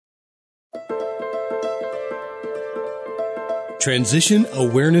Transition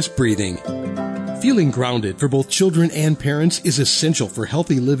Awareness Breathing. Feeling grounded for both children and parents is essential for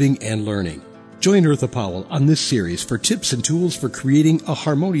healthy living and learning. Join Eartha Powell on this series for tips and tools for creating a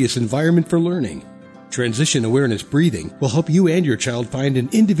harmonious environment for learning. Transition Awareness Breathing will help you and your child find an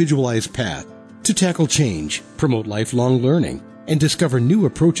individualized path to tackle change, promote lifelong learning, and discover new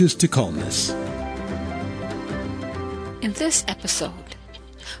approaches to calmness. In this episode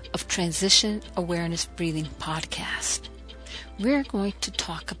of Transition Awareness Breathing podcast, we're going to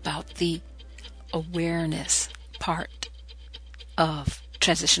talk about the awareness part of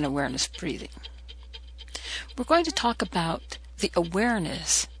Transition Awareness Breathing. We're going to talk about the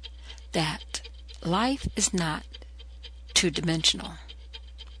awareness that life is not two-dimensional.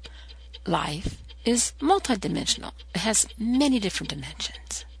 Life is multidimensional. It has many different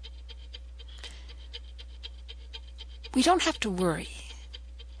dimensions. We don't have to worry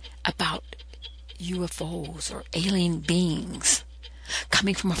about UFOs or alien beings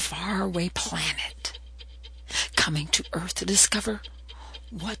coming from a faraway planet, coming to Earth to discover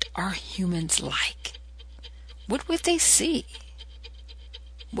what are humans like. What would they see?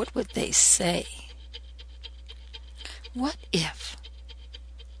 What would they say? What if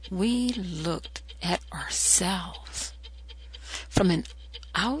we looked at ourselves from an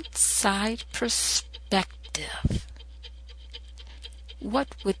outside perspective?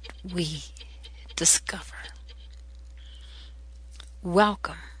 What would we discover?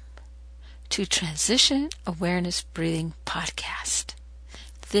 Welcome to Transition Awareness Breathing Podcast.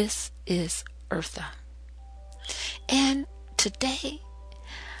 This is Eartha. And today,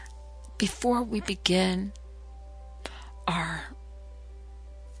 before we begin our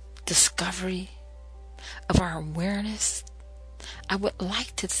discovery of our awareness, I would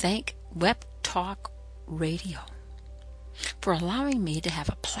like to thank Web Talk Radio for allowing me to have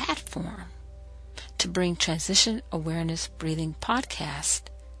a platform to bring Transition Awareness Breathing podcast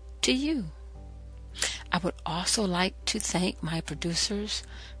to you. I would also like to thank my producers,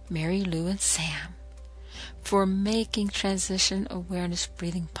 Mary Lou and Sam, for making Transition Awareness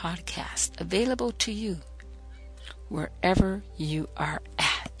Breathing podcast available to you wherever you are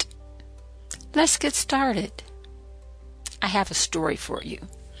at. Let's get started. I have a story for you.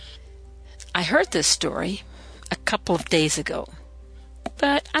 I heard this story a couple of days ago,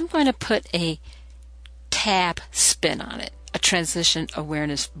 but I'm going to put a tab spin on it, a Transition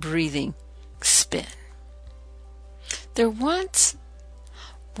Awareness Breathing spin. There once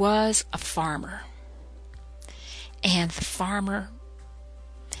was a farmer, and the farmer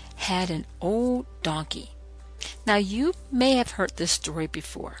had an old donkey. Now, you may have heard this story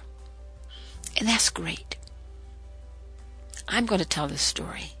before, and that's great. I'm going to tell this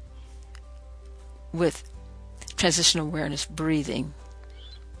story with Transition Awareness Breathing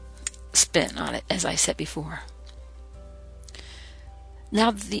spin on it, as I said before.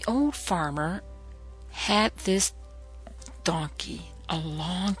 Now, the old farmer had this donkey a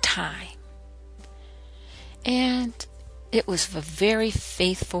long time, and it was a very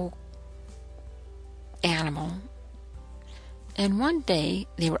faithful animal. And one day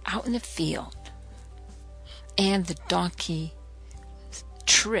they were out in the field, and the donkey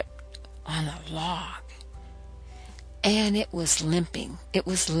tripped on a log, and it was limping. It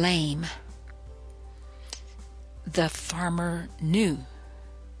was lame. The farmer knew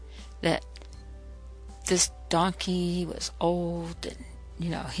that this donkey was old, and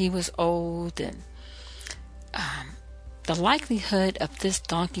he was old, and the likelihood of this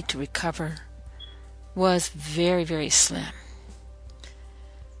donkey to recover was very, very slim.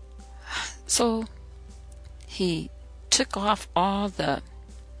 So he took off all the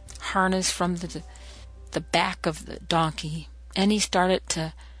harness from the back of the donkey, and he started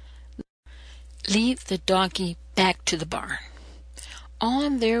to lead the donkey back to the barn.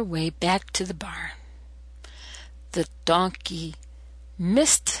 On their way back to the barn, the donkey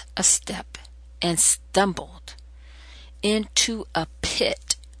missed a step and stumbled into a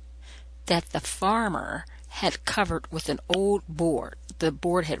pit that the farmer had covered with an old board. The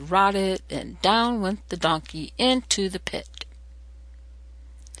board had rotted, and down went the donkey into the pit.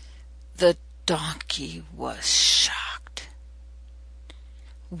 The donkey was shocked.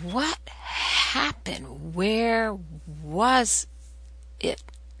 What happened? Where was it?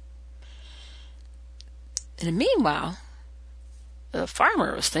 In the meanwhile, the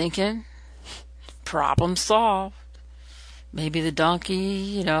farmer was thinking, problem solved. Maybe the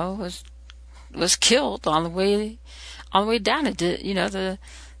donkey, was killed on the way down. It did,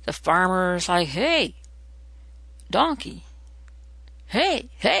 the farmer's like, hey, donkey, hey,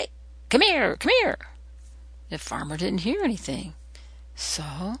 come here. The farmer didn't hear anything,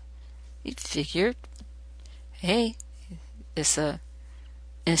 so he figured, hey, it's a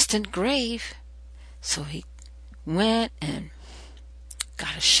instant grave. So he went and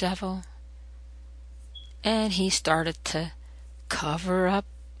got a shovel, and he started to cover up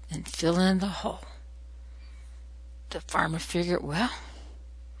and fill in the hole. The farmer figured, well,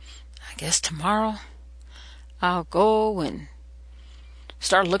 I guess tomorrow I'll go and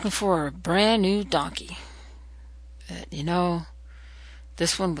start looking for a brand new donkey. But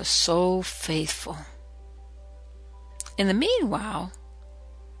this one was so faithful. In the meanwhile,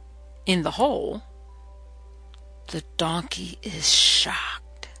 in the hole, the donkey is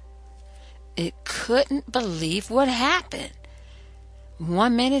shocked. It couldn't believe what happened.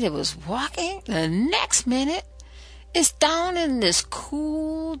 One minute it was walking, the next minute it's down in this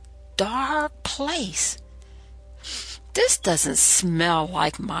cool, dark place. This doesn't smell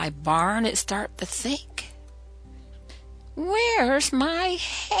like my barn, it started to think. Where's my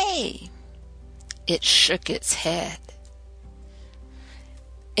hay? It shook its head.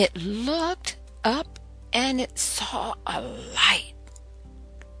 It looked up and it saw a light.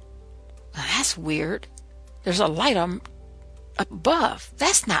 Now, that's weird. There's a light up above.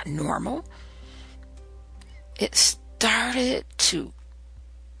 That's not normal. It started to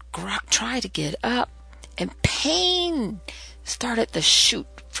try to get up, and pain started to shoot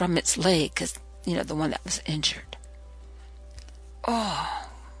from its leg, because, the one that was injured. Oh,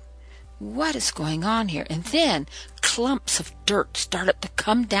 what is going on here? And then clumps of dirt started to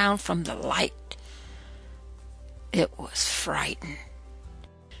come down from the light. It was frightened.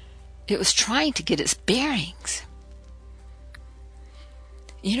 It was trying to get its bearings.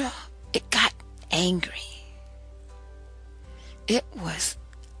 It got angry. It was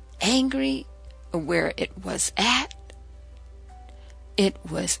angry where it was at. It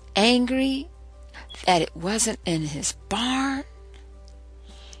was angry that it wasn't in his barn.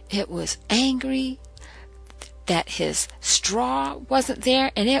 It was angry that his straw wasn't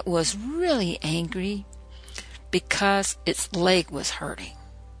there, and it was really angry because its leg was hurting.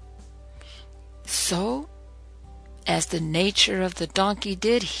 So, as the nature of the donkey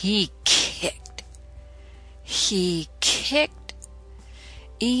did, he kicked. He kicked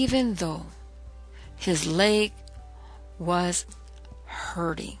even though his leg was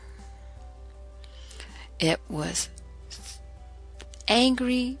hurting. It was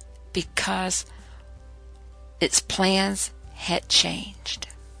angry because its plans had changed.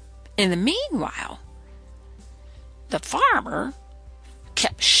 In the meanwhile, the farmer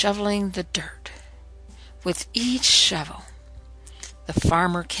kept shoveling the dirt. With each shovel, the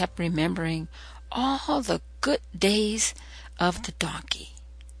farmer kept remembering all the good days of the donkey.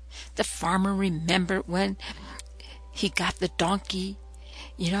 The farmer remembered when he got the donkey,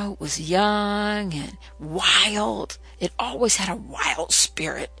 it was young and wild. It always had a wild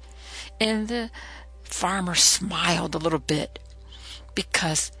spirit. And the farmer smiled a little bit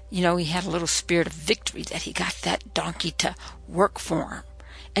because, he had a little spirit of victory that he got that donkey to work for him.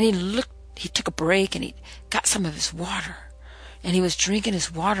 And he took a break and he got some of his water. And he was drinking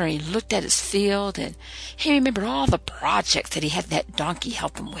his water and he looked at his field and he remembered all the projects that he had that donkey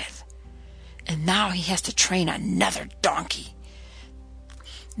help him with. And now he has to train another donkey.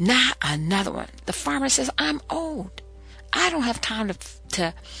 Not another one. The farmer says, I'm old. I don't have time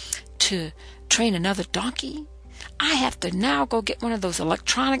to train another donkey. I have to now go get one of those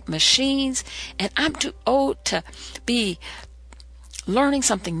electronic machines, and I'm too old to be learning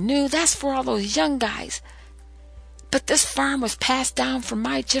something new. That's for all those young guys. But this farm was passed down from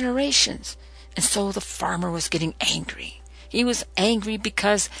my generations. And so the farmer was getting angry. He was angry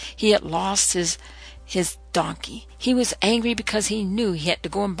because he had lost his donkey. He was angry because he knew he had to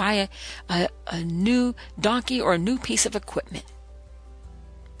go and buy a new donkey or a new piece of equipment.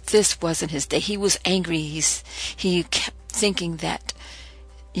 This wasn't his day. He was angry. He kept thinking that,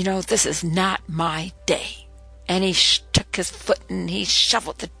 this is not my day. And he took his foot and he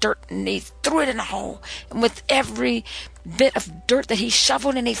shoveled the dirt and he threw it in the hole. And with every bit of dirt that he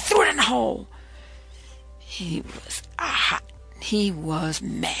shoveled and he threw it in the hole, he was hot. He was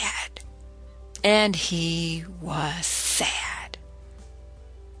mad. And he was sad.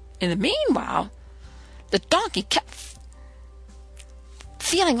 In the meanwhile, the donkey kept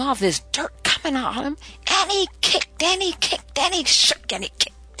feeling all this dirt coming on him, and he kicked and he kicked and he shook and he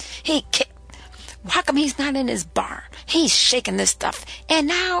kicked. He kicked. How come he's not in his barn? He's shaking this stuff, and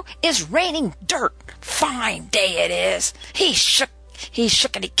now it's raining dirt. Fine day it is. He shook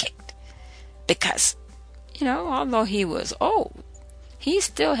and he kicked. Because, although he was old, he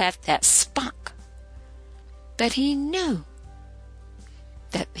still had that spunk. But he knew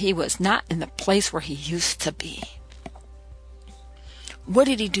that he was not in the place where he used to be. What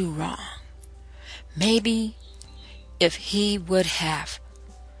did he do wrong? Maybe if he would have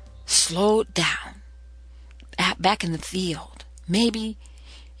slowed down back in the field. Maybe,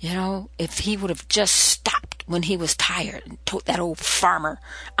 if he would have just stopped when he was tired and told that old farmer,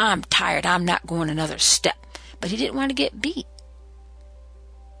 I'm tired, I'm not going another step. But he didn't want to get beat.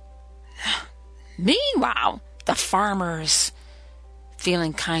 Meanwhile, the farmer's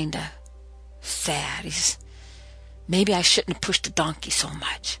feeling kind of sad. Maybe I shouldn't have pushed the donkey so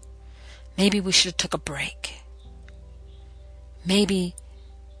much. Maybe we should have took a break. Maybe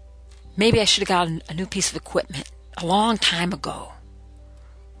I should have got a new piece of equipment a long time ago.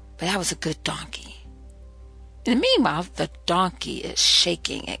 But that was a good donkey. In the meanwhile, the donkey is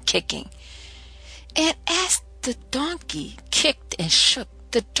shaking and kicking. And as the donkey kicked and shook,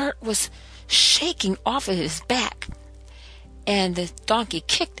 the dirt was shaking off of his back. And the donkey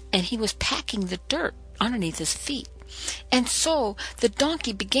kicked, and he was packing the dirt underneath his feet. And so the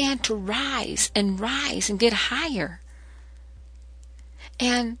donkey began to rise and get higher.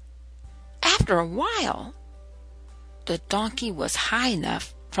 And after a while, the donkey was high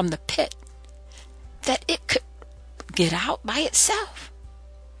enough from the pit that it could get out by itself.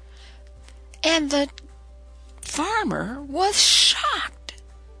 And the farmer was shocked.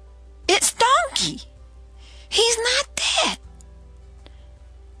 It's Donkey. He's not dead.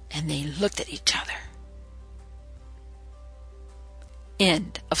 And they looked at each other.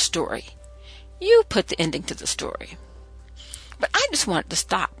 End of story. You put the ending to the story. But I just wanted to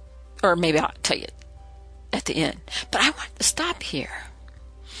stop. Or maybe I'll tell you at the end. But I wanted to stop here.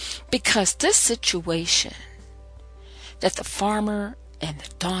 Because this situation that the farmer and the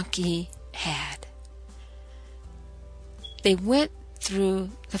donkey had, they went through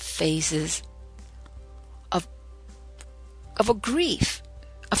the phases of a grief,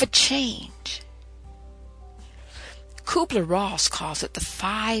 of a change. Kubler-Ross calls it the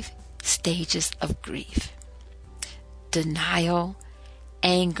 5 stages of grief: denial,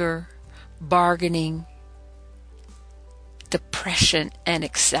 anger, bargaining, depression, and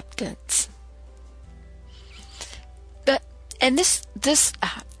acceptance. And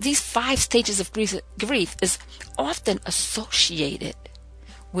these 5 stages of grief is often associated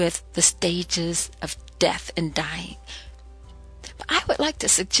with the stages of death and dying. But I would like to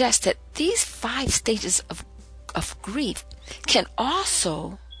suggest that these 5 stages of grief can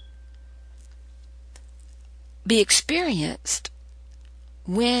also be experienced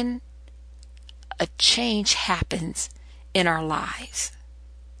when a change happens in our lives.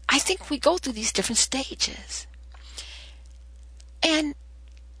 I think we go through these different stages. And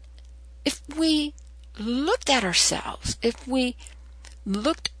if we looked at ourselves, if we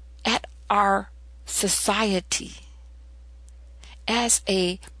looked at our society as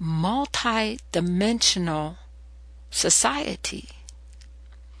a multi-dimensional society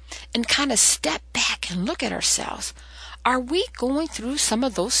and kind of step back and look at ourselves, are we going through some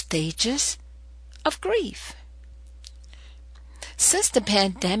of those stages of grief? Since the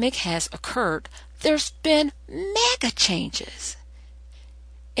pandemic has occurred, there's been mega changes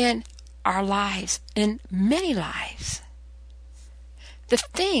in our lives, in many lives. The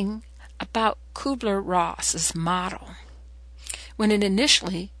thing about Kubler-Ross's model, when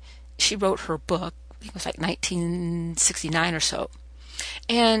she wrote her book, I think it was like 1969 or so,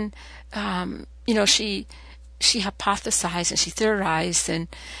 and she hypothesized and she theorized and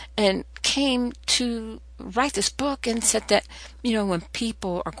came to write this book and said that, when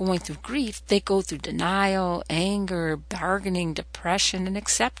people are going through grief, they go through denial, anger, bargaining, depression, and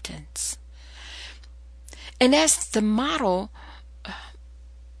acceptance. And as the model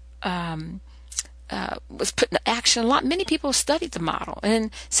was put into action, many people studied the model and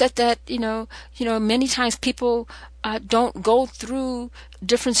said that, many times people don't go through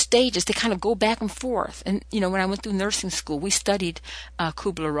different stages. They kind of go back and forth. And, when I went through nursing school, we studied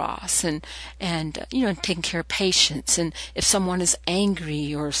Kubler-Ross and taking care of patients. And if someone is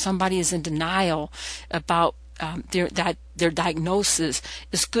angry or somebody is in denial about their diagnosis,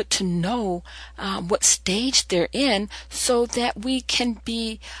 it's good to know what stage they're in so that we can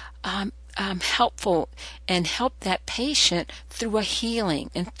be helpful and help that patient through a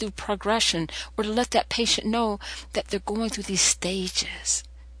healing and through progression, or to let that patient know that they're going through these stages.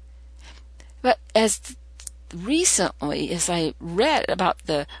 But as recently as I read about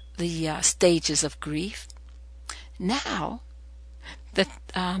the stages of grief, now that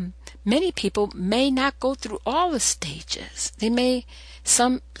many people may not go through all the stages. They may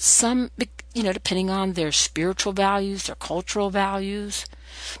some depending on their spiritual values, their cultural values.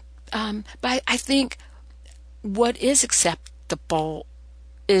 But I think what is acceptable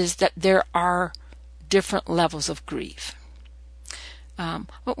is that there are different levels of grief.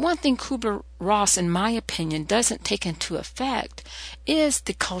 But one thing Kubler-Ross, in my opinion, doesn't take into effect is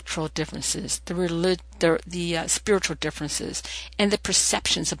the cultural differences, the spiritual differences, and the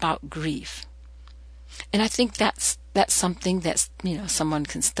perceptions about grief. And I think that's something that's, someone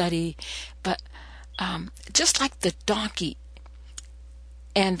can study. But just like the donkey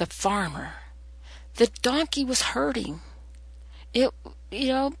and the farmer, the donkey was hurting.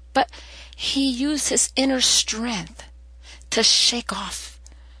 But he used his inner strength to shake off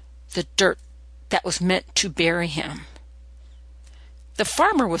the dirt that was meant to bury him. The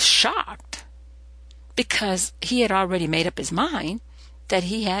farmer was shocked because he had already made up his mind that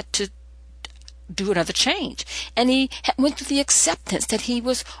he had to do another change. And he went through the acceptance that he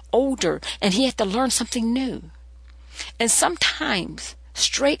was older and he had to learn something new. And sometimes,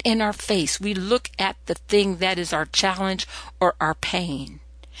 straight in our face, we look at the thing that is our challenge or our pain,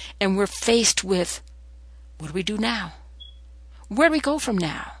 and we're faced with, what do we do now? Where do we go from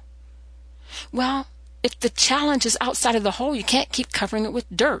now? Well, if the challenge is outside of the hole, you can't keep covering it with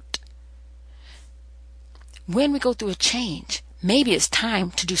dirt. When we go through a change, maybe it's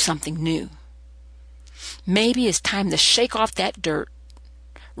time to do something new. Maybe it's time to shake off that dirt,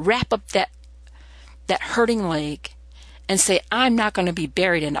 wrap up that hurting leg, and say, I'm not going to be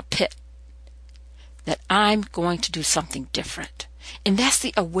buried in a pit, that I'm going to do something different. And that's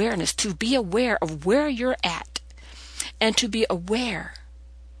the awareness, to be aware of where you're at, and to be aware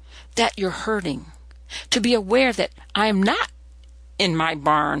that you're hurting, to be aware that I am not in my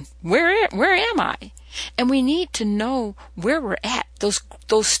barn. Where am I? And we need to know where we're at.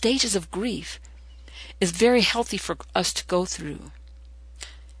 Those stages of grief is very healthy for us to go through.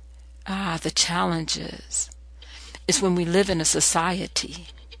 The challenges is when we live in a society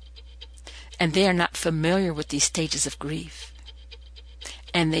and they are not familiar with these stages of grief,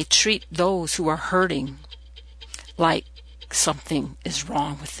 and they treat those who are hurting like something is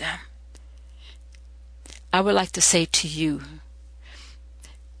wrong with them. I would like to say to you,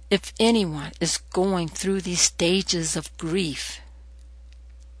 if anyone is going through these stages of grief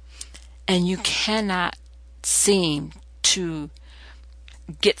and you cannot seem to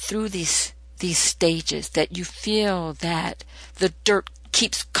get through these stages, that you feel that the dirt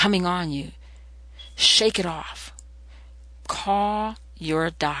keeps coming on you, shake it off. Call your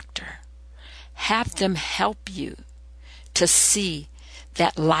doctor. Have them help you to see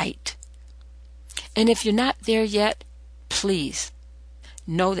that light. And if you're not there yet, please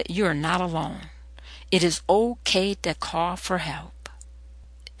know that you are not alone. It is okay to call for help.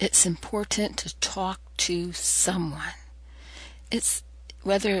 It's important to talk to someone.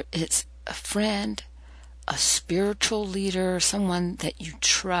 Whether it's a friend, a spiritual leader, someone that you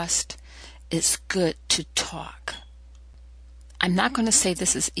trust, it's good to talk. I'm not going to say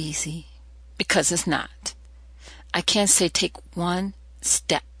this is easy, because it's not. I can say take one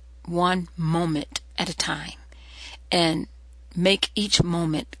step, one moment at a time, and make each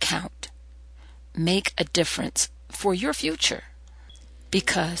moment count. Make a difference for your future,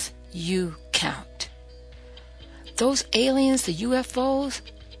 because you count. Those aliens, the UFOs,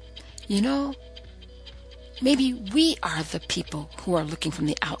 maybe we are the people who are looking from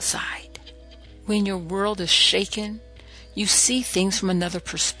the outside. When your world is shaken, you see things from another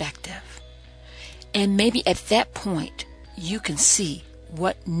perspective. And maybe at that point, you can see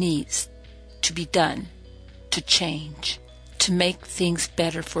what needs to be done to change, to make things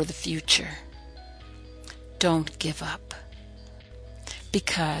better for the future. Don't give up,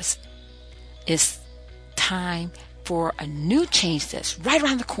 because it's time for a new change that's right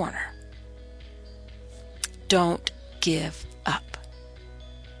around the corner. Don't give up.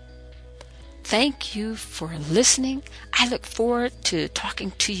 Thank you for listening. I look forward to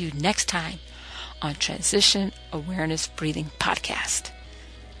talking to you next time on Transition Awareness Breathing Podcast.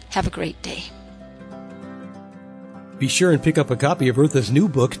 Have a great day. Be sure and pick up a copy of Eartha's new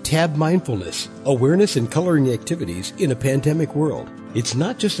book, Tab Mindfulness, Awareness and Coloring Activities in a Pandemic World. It's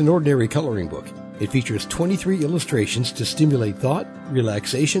not just an ordinary coloring book. It features 23 illustrations to stimulate thought,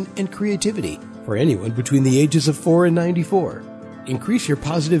 relaxation, and creativity for anyone between the ages of 4 and 94. Increase your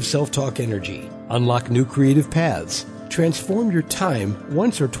positive self-talk energy. Unlock new creative paths. Transform your time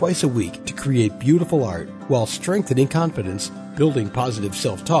once or twice a week to create beautiful art while strengthening confidence, building positive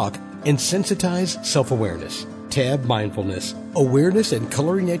self-talk, and sensitize self-awareness. Tab Mindfulness, Awareness and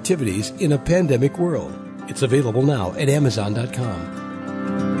Coloring Activities in a Pandemic World. It's available now at Amazon.com.